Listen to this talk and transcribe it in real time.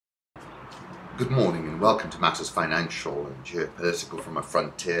Good morning and welcome to Matters Financial and Geopolitical from a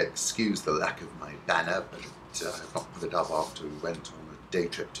Frontier. Excuse the lack of my banner, but I've not put it up after we went on a day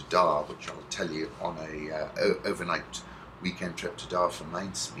trip to Dar, which I'll tell you on a overnight weekend trip to Dar for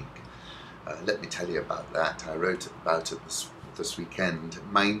Mindspeak. Let me tell you about that. I wrote about it this weekend.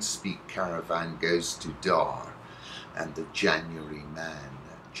 Mindspeak caravan goes to Dar, and the January man,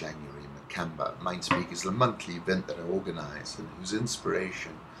 January Makamba. Mindspeak is a monthly event that I organise and whose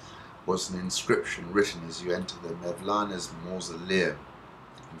inspiration was an inscription written as you enter the Mevlana's mausoleum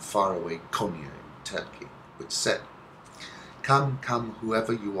in faraway Konya in Turkey, which said, "Come, come,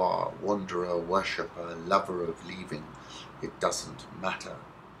 whoever you are, wanderer, worshipper, lover of leaving, it doesn't matter.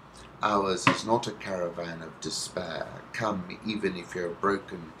 Ours is not a caravan of despair. Come, even if you're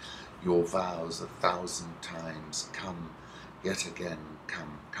broken your vows 1,000 times. Come, yet again,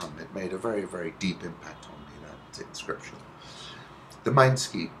 come, come." It made a very, very deep impact on me, that inscription. The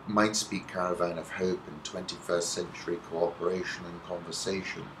Mindspeak Caravan of Hope and 21st Century Cooperation and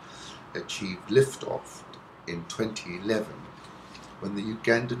Conversation achieved liftoff in 2011 when the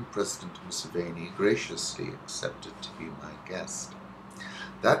Ugandan President Museveni graciously accepted to be my guest.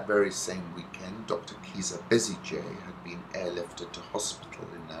 That very same weekend, Dr. Kiza Besigye had been airlifted to hospital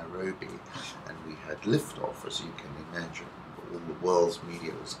in Nairobi, and we had liftoff, as you can imagine. All the world's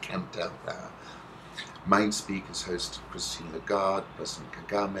media was camped out there. Mindspeak has hosted Christine Lagarde, President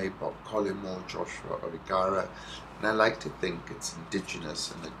Kagame, Bob Collymore, Joshua Origara, and I like to think it's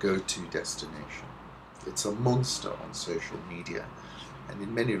indigenous and a go-to destination. It's a monster on social media, and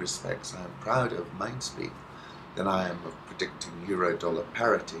in many respects I am prouder of Mindspeak than I am of predicting euro-dollar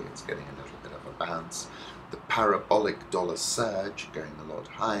parity. It's getting a little bit of a bounce, the parabolic dollar surge going a lot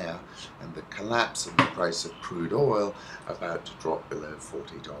higher, and the collapse in the price of crude oil about to drop below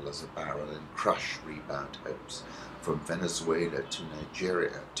 $40 a barrel and crush rebound hopes from Venezuela to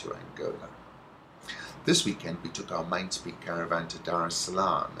Nigeria to Angola. This weekend we took our Mindspeak caravan to Dar es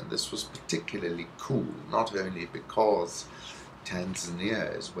Salaam, and this was particularly cool, not only because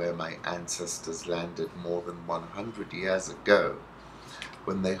Tanzania is where my ancestors landed more than 100 years ago,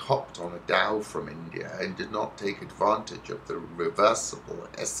 when they hopped on a dhow from India and did not take advantage of the reversible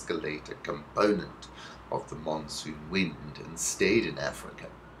escalator component of the monsoon wind and stayed in Africa,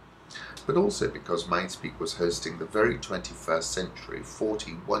 but also because Mindspeak was hosting the very 21st century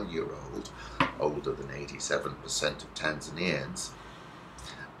 41-year-old, older than 87% of Tanzanians,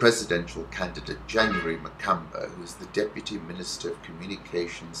 presidential candidate January Makamba, who is the Deputy Minister of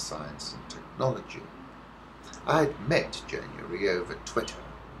Communications, Science and Technology. I had met January over Twitter.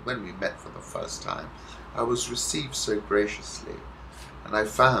 When we met for the first time, I was received so graciously, and I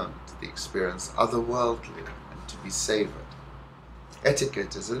found the experience otherworldly and to be savoured.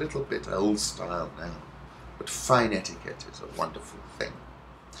 Etiquette is a little bit old style now, but fine etiquette is a wonderful thing.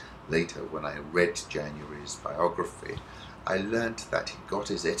 Later, when I read January's biography, I learnt that he got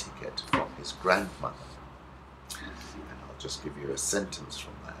his etiquette from his grandmother. And I'll just give you a sentence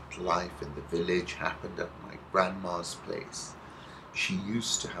from that. Life in the village happened at my grandma's place. She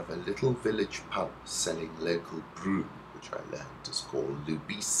used to have a little village pub selling local brew, which I learned is called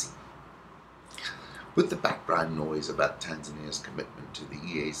Lubisi. With the background noise about Tanzania's commitment to the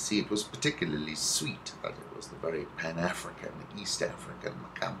EAC, it was particularly sweet that it was the very Pan-African, East African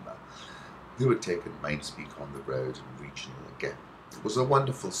Makamba who had taken Mindspeak on the road and regional again. It was a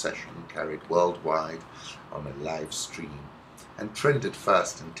wonderful session carried worldwide on a live stream and trended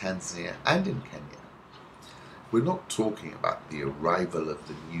first in Tanzania and in Kenya. We're not talking about the arrival of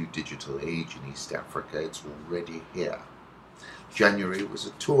the new digital age in East Africa, it's already here. January was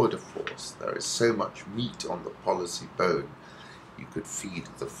a tour de force. There is so much meat on the policy bone, you could feed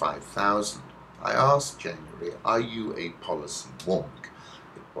the 5,000. I asked January, "Are you a policy wonk?"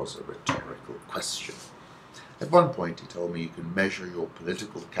 It was a rhetorical question. At one point he told me you can measure your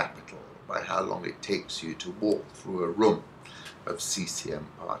political capital by how long it takes you to walk through a room of CCM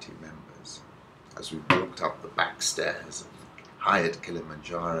party members. As we walked up the back stairs of the hired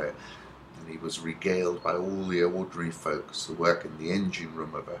Kilimanjaro, and he was regaled by all the ordinary folks who work in the engine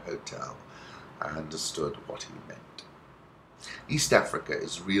room of a hotel, I understood what he meant. East Africa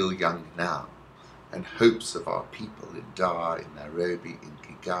is real young now, and hopes of our people in Dar, in Nairobi, in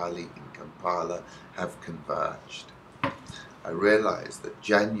Kigali, in Kampala have converged. I realized that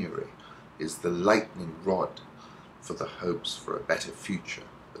January is the lightning rod for the hopes for a better future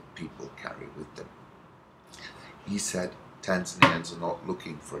that people carry with them. He said Tanzanians are not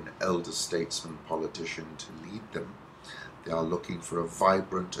looking for an elder statesman politician to lead them. They are looking for a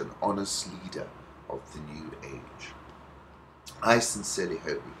vibrant and honest leader of the new age. I sincerely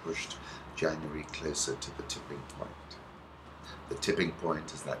hope we pushed January closer to the tipping point. The tipping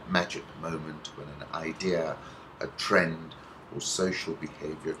point is that magic moment when an idea, a trend, or social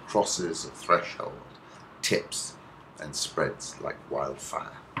behavior crosses a threshold, tips, and spreads like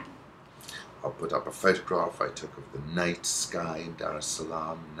wildfire. I'll put up a photograph I took of the night sky in Dar es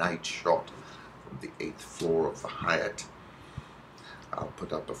Salaam, night shot from the 8th floor of the Hyatt. I'll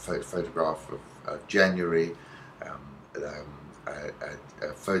put up a photograph of January, a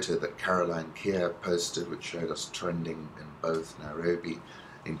photo that Caroline Keir posted, which showed us trending in both Nairobi,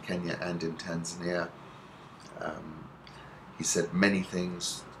 in Kenya and in Tanzania. He said many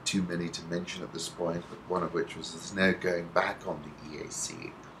things, too many to mention at this point, but one of which was there's no going back on the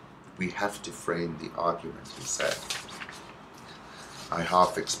EAC. We have to frame the argument, he said. I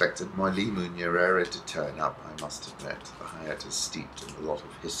half expected Mwalimu Nyerere to turn up, I must admit. The Hyatt is steeped in a lot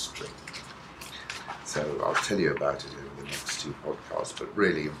of history. So I'll tell you about it over the next 2 podcasts, but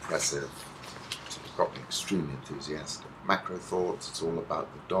really impressive. Sort of got me extremely enthusiastic. Macro thoughts, it's all about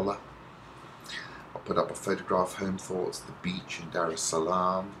the dollar. I'll put up a photograph, home thoughts, the beach in Dar es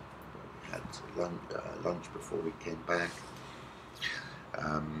Salaam. We had lunch before we came back.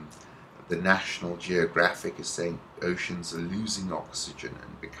 The National Geographic is saying oceans are losing oxygen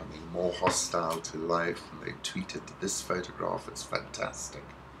and becoming more hostile to life, and they tweeted this photograph. It's fantastic.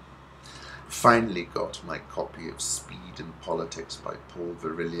 Finally got my copy of Speed and Politics by Paul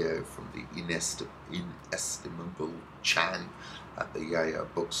Virilio from the inestimable Chan at the Yaya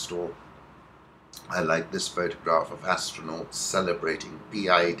bookstore. I like this photograph of astronauts celebrating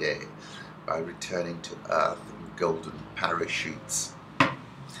PI Day by returning to Earth in golden parachutes.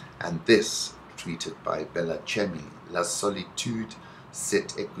 And this, tweeted by Bella Chemi, La solitude,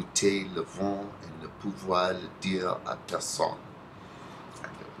 c'est écouter le vent et le pouvoir le dire à personne.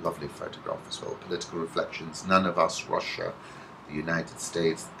 And a lovely photograph as well. Political reflections, none of us, Russia, the United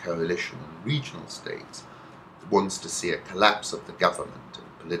States, the coalition and regional states, wants to see a collapse of the government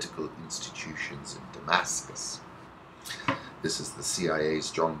and political institutions in Damascus. This is the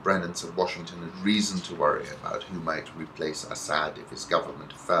CIA's John Brennan said Washington had reason to worry about who might replace Assad if his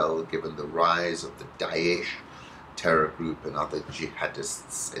government fell, given the rise of the Daesh terror group and other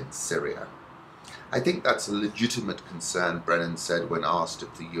jihadists in Syria. I think that's a legitimate concern, Brennan said when asked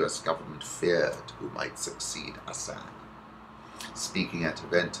if the US government feared who might succeed Assad. Speaking at an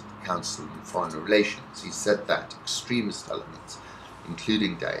event at the Council on Foreign Relations, he said that extremist elements,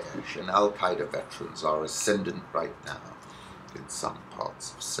 including Daesh and Al-Qaeda veterans, are ascendant right now in some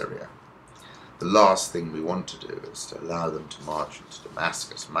parts of Syria. The last thing we want to do is to allow them to march into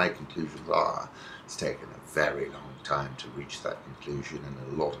Damascus. My conclusions are it's taken a very long time to reach that conclusion and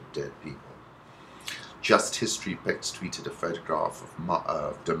a lot of dead people. Just History Pics tweeted a photograph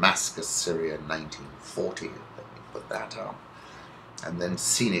of Damascus, Syria in 1940. Let me put that up. And then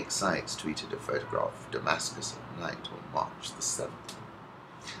Scenic Sites tweeted a photograph of Damascus at night on March the 7th.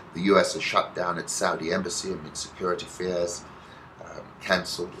 The US has shut down its Saudi embassy amid security fears,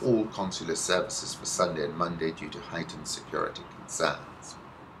 cancelled all consular services for Sunday and Monday due to heightened security concerns.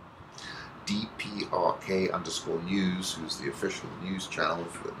 DPRK_news, who's the official news channel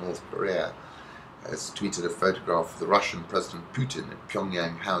for North Korea, has tweeted a photograph of the Russian President Putin at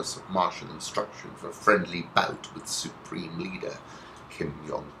Pyongyang House of Martial Instruction for a friendly bout with Supreme Leader Kim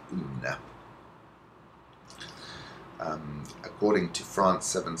Jong-un. According to France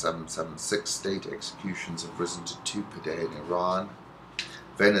 7776, state executions have risen to 2 per day in Iran.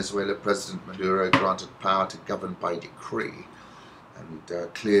 Venezuela President Maduro granted power to govern by decree, and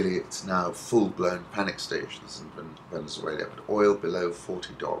clearly it's now full-blown panic stations in Venezuela, but oil below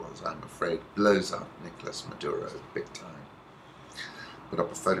 $40, I'm afraid, blows up Nicolas Maduro big time. Put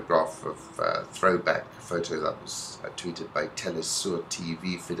up a photograph of throwback photo that was tweeted by Telesur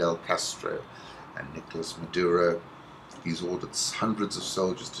TV, Fidel Castro and Nicolas Maduro. He's ordered hundreds of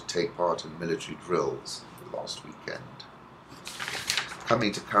soldiers to take part in military drills last weekend.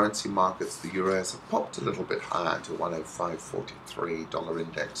 Coming to currency markets, the euro has popped a little bit higher to 105.43, dollar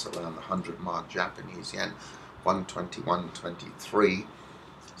index around the 100 mark, Japanese yen 121.23,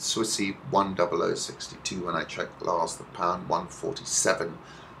 Swissy 100.62 when I checked last, the pound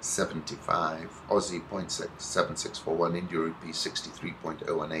 147.75, Aussie 0.7641, India rupee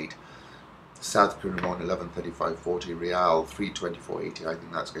 63.018, South Korean won 11.3540, Real 324.80, I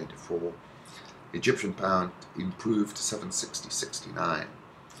think that's going to fall. Egyptian pound improved to 760.69,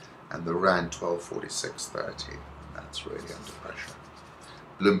 and the rand 1246.30. That's really under pressure.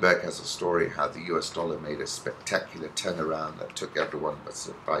 Bloomberg has a story how the US dollar made a spectacular turnaround that took everyone by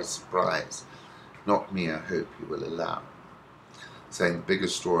surprise. Not me, I hope you will allow. Saying the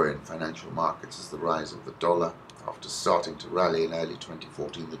biggest story in financial markets is the rise of the dollar. After starting to rally in early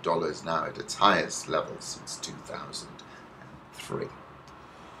 2014, the dollar is now at its highest level since 2010. 3.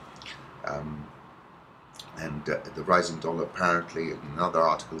 And the rising dollar apparently, in other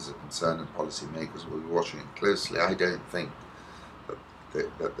articles, are concerned and policymakers will be watching it closely. I don't think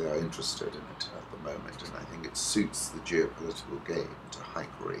that they are interested in it at the moment, and I think it suits the geopolitical game to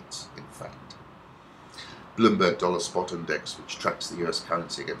hike rates, in fact. Bloomberg Dollar Spot Index, which tracks the US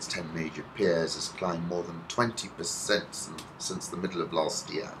currency against 10 major peers, has climbed more than 20% since the middle of last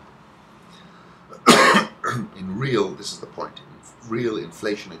year. This is the point, in real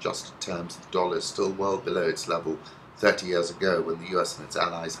inflation-adjusted terms, the dollar is still well below its level 30 years ago when the US and its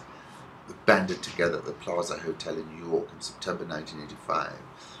allies banded together at the Plaza Hotel in New York in September 1985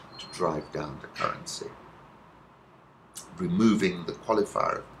 to drive down the currency. Removing the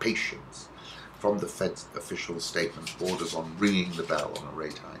qualifier of patience from the Fed's official statement borders on ringing the bell on a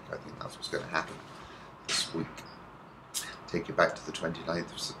rate hike. I think that's what's going to happen this week. Take you back to the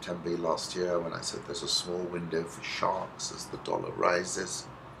 29th of September last year when I said there's a small window for sharks as the dollar rises.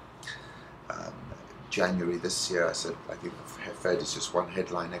 January this year I said I think the Fed is just one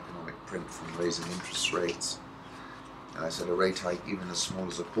headline economic print from raising interest rates. And I said a rate hike even as small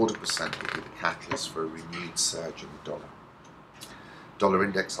as 0.25% would be the catalyst for a renewed surge in the dollar. Dollar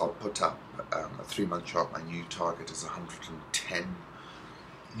index, I'll put up a 3-month chart. My new target is 110.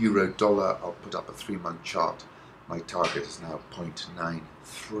 Euro dollar, I'll put up a 3-month chart. My target is now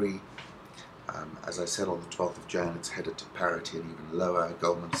 0.93. As I said on the 12th of Jan, it's headed to parity and even lower.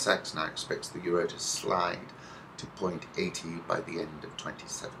 Goldman Sachs now expects the euro to slide to 0.80 by the end of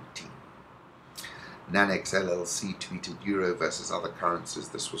 2017. Nanex LLC tweeted euro versus other currencies.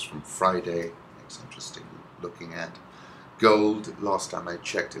 This was from Friday. It's interesting looking at. Gold, last time I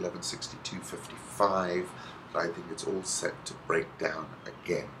checked, 1162.55, but I think it's all set to break down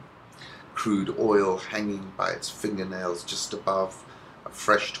again. Crude oil hanging by its fingernails just above a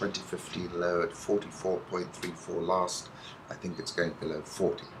fresh 2015 low at 44.34 last. I think it's going below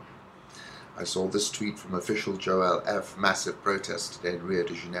 40. I saw this tweet from official Joel F. Massive protest today in Rio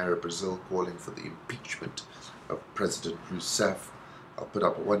de Janeiro, Brazil, calling for the impeachment of President Rousseff. I'll put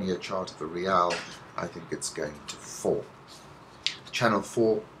up a 1-year chart of the real. I think it's going to fall. Channel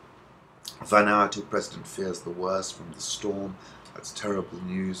 4, Vanuatu president fears the worst from the storm. That's terrible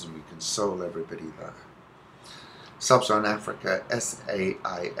news, and we console everybody there. Sub-Saharan Africa,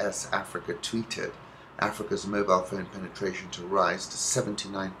 SAIS Africa tweeted Africa's mobile phone penetration to rise to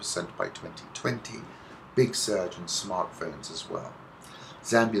 79% by 2020. Big surge in smartphones as well.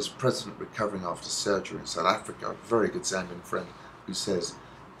 Zambia's president recovering after surgery in South Africa. A very good Zambian friend who says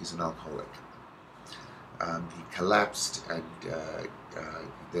he's an alcoholic. He collapsed, and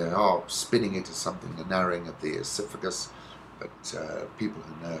they are spinning it as something, the narrowing of the esophagus, but people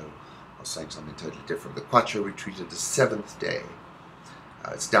who know are saying something totally different. The Kwacha retreated the 7th day.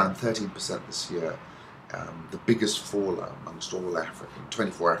 It's down 13% this year, the biggest faller amongst all African,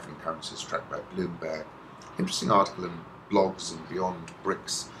 24 African currencies tracked by Bloomberg. Interesting article in Blogs and Beyond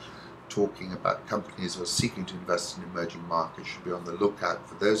BRICS talking about companies who are seeking to invest in emerging markets should be on the lookout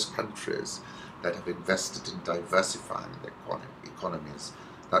for those countries that have invested in diversifying their economies.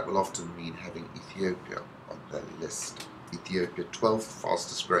 That will often mean having Ethiopia on their list. Ethiopia, 12th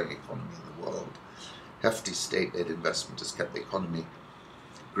fastest growing economy in the world. Hefty state-led investment has kept the economy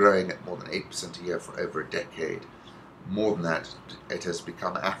growing at more than 8% a year for over a decade. More than that, it has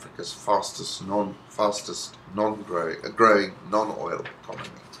become Africa's growing non-oil economy.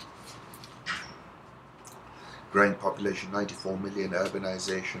 Growing population, 94 million,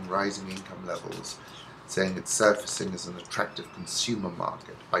 urbanization, rising income levels, saying it's surfacing as an attractive consumer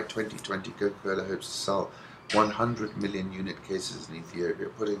market. By 2020, Coca-Cola hopes to sell 100 million unit cases in Ethiopia,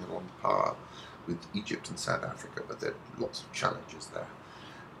 putting it on par with Egypt and South Africa, but there are lots of challenges there,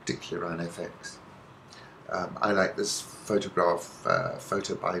 particularly around FX. I like this photograph,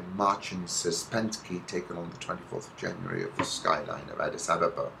 photo by Marcin Sespensky, taken on the 24th of January of the skyline of Addis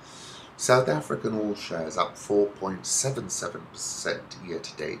Ababa. South African all shares up 4.77% year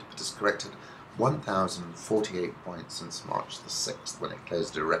to date, but has corrected 1,048 points since March the 6th, when it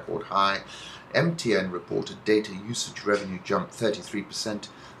closed at a record high. MTN reported data usage revenue jumped 33%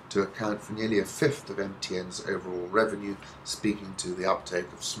 to account for nearly a fifth of MTN's overall revenue, speaking to the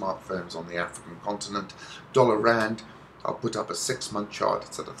uptake of smartphones on the African continent. Dollar Rand, I'll put up a 6-month chart.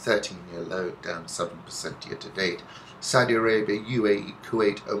 It's at a 13-year low, down 7% year to date. Saudi Arabia, UAE,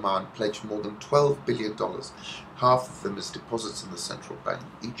 Kuwait, Oman pledged more than $12 billion. Half of them is deposits in the central bank.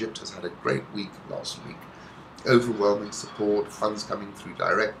 Egypt has had a great week last week. Overwhelming support, funds coming through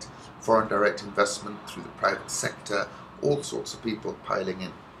foreign direct investment, through the private sector, all sorts of people piling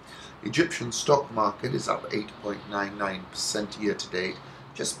in. Egyptian stock market is up 8.99% year to date,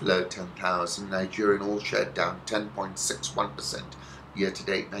 just below 10,000. Nigerian all-share down 10.61%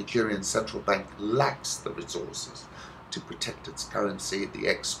 year-to-date. Nigerian central bank lacks the resources to protect its currency. The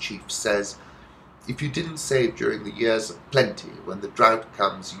ex-chief says, "If you didn't save during the years of plenty, when the drought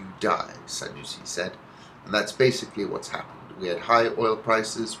comes, you die," Sanusi said. And that's basically what's happened. We had high oil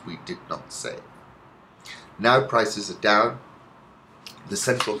prices, we did not save. Now prices are down. The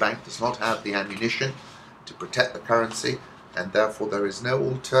central bank does not have the ammunition to protect the currency, and therefore there is no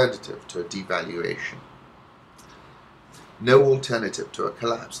alternative to a devaluation. No alternative to a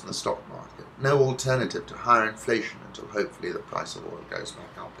collapse in the stock market. No alternative to higher inflation until hopefully the price of oil goes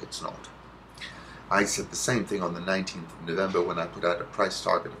back up. It's not. I said the same thing on the 19th of November when I put out a price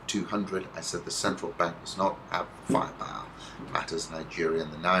target of 200. I said the central bank does not have the firepower. Matters Nigeria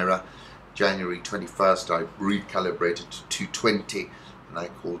and the Naira. January 21st, I recalibrated to 220, and I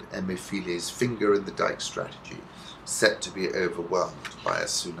called Emefele's finger in the dike strategy, set to be overwhelmed by a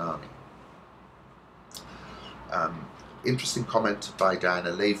tsunami. Interesting comment by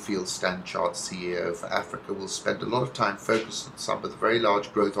Diana Layfield, Stand Chart CEO for Africa. Will spend a lot of time focused on some of the very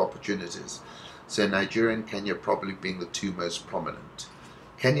large growth opportunities, so Nigeria and Kenya probably being the two most prominent.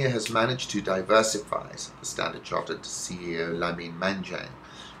 Kenya has managed to diversify, said the Standard Chartered CEO Lamin Manjang.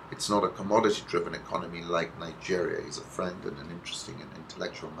 It's not a commodity-driven economy like Nigeria. He's a friend and an interesting and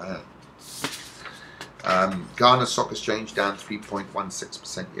intellectual man. Ghana Stock Exchange down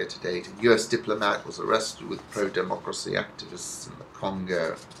 3.16% year-to-date. A US diplomat was arrested with pro-democracy activists in the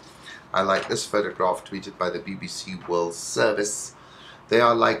Congo. I like this photograph tweeted by the BBC World Service. They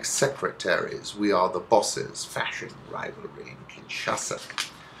are like secretaries. We are the bosses. Fashion rivalry in Kinshasa.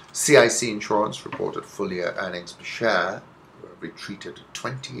 CIC Insurance reported full-year earnings per share retreated to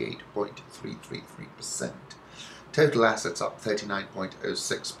 28.333%. Total assets up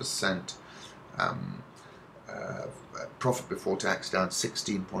 39.06%. Profit before tax down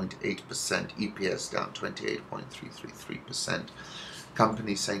 16.8%. EPS down 28.333%.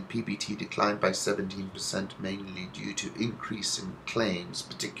 Companies saying PBT declined by 17%, mainly due to increase in claims,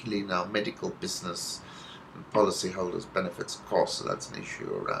 particularly in our medical business and policyholders' benefits costs. So that's an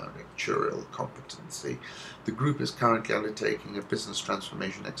issue around actuarial competency. The group is currently undertaking a business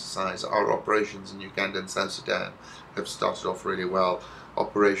transformation exercise. Our operations in Uganda and South Sudan have started off really well.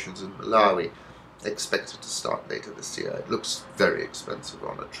 Operations in Malawi expected to start later this year. It looks very expensive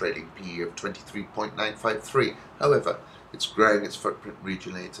on a trading PE of 23.953. However, it's growing its footprint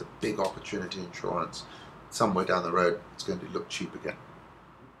regionally. It's a big opportunity insurance. Somewhere down the road, it's going to look cheap again.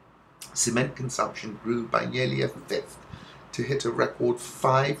 Cement consumption grew by nearly a fifth to hit a record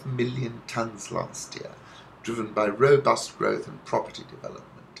 5 million tons last year, driven by robust growth and property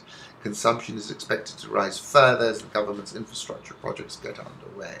development. Consumption is expected to rise further as the government's infrastructure projects get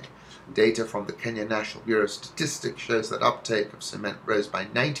underway. Data from the Kenya National Bureau of Statistics shows that uptake of cement rose by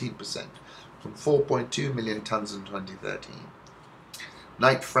 19% from 4.2 million tons in 2013.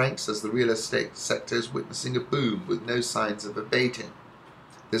 Knight Frank says the real estate sector is witnessing a boom with no signs of abating.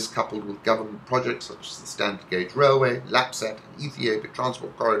 This, coupled with government projects such as the Standard Gauge Railway, LAPSET and Ethiopia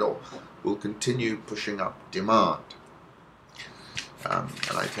Transport Corridor, will continue pushing up demand. And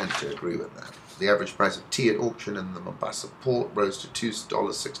I tend to agree with that. The average price of tea at auction in the Mombasa port rose to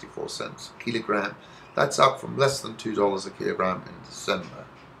 $2.64 a kilogram. That's up from less than $2 a kilogram in December.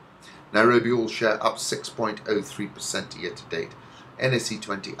 Nairobi all share up 6.03% year-to-date. NSE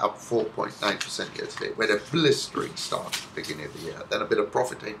 20 up 4.9% year-to-date. We had a blistering start at the beginning of the year, then a bit of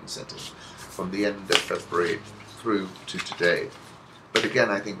profit-taking setting from the end of February through to today. But again,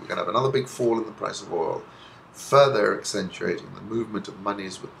 I think we're going to have another big fall in the price of oil, further accentuating the movement of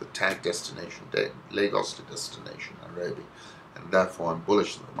monies with the tag destination, Lagos to destination, Nairobi. And therefore, I'm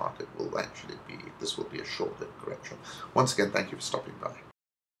bullish that the market will actually be, this will be a short-lived correction. Once again, thank you for stopping by.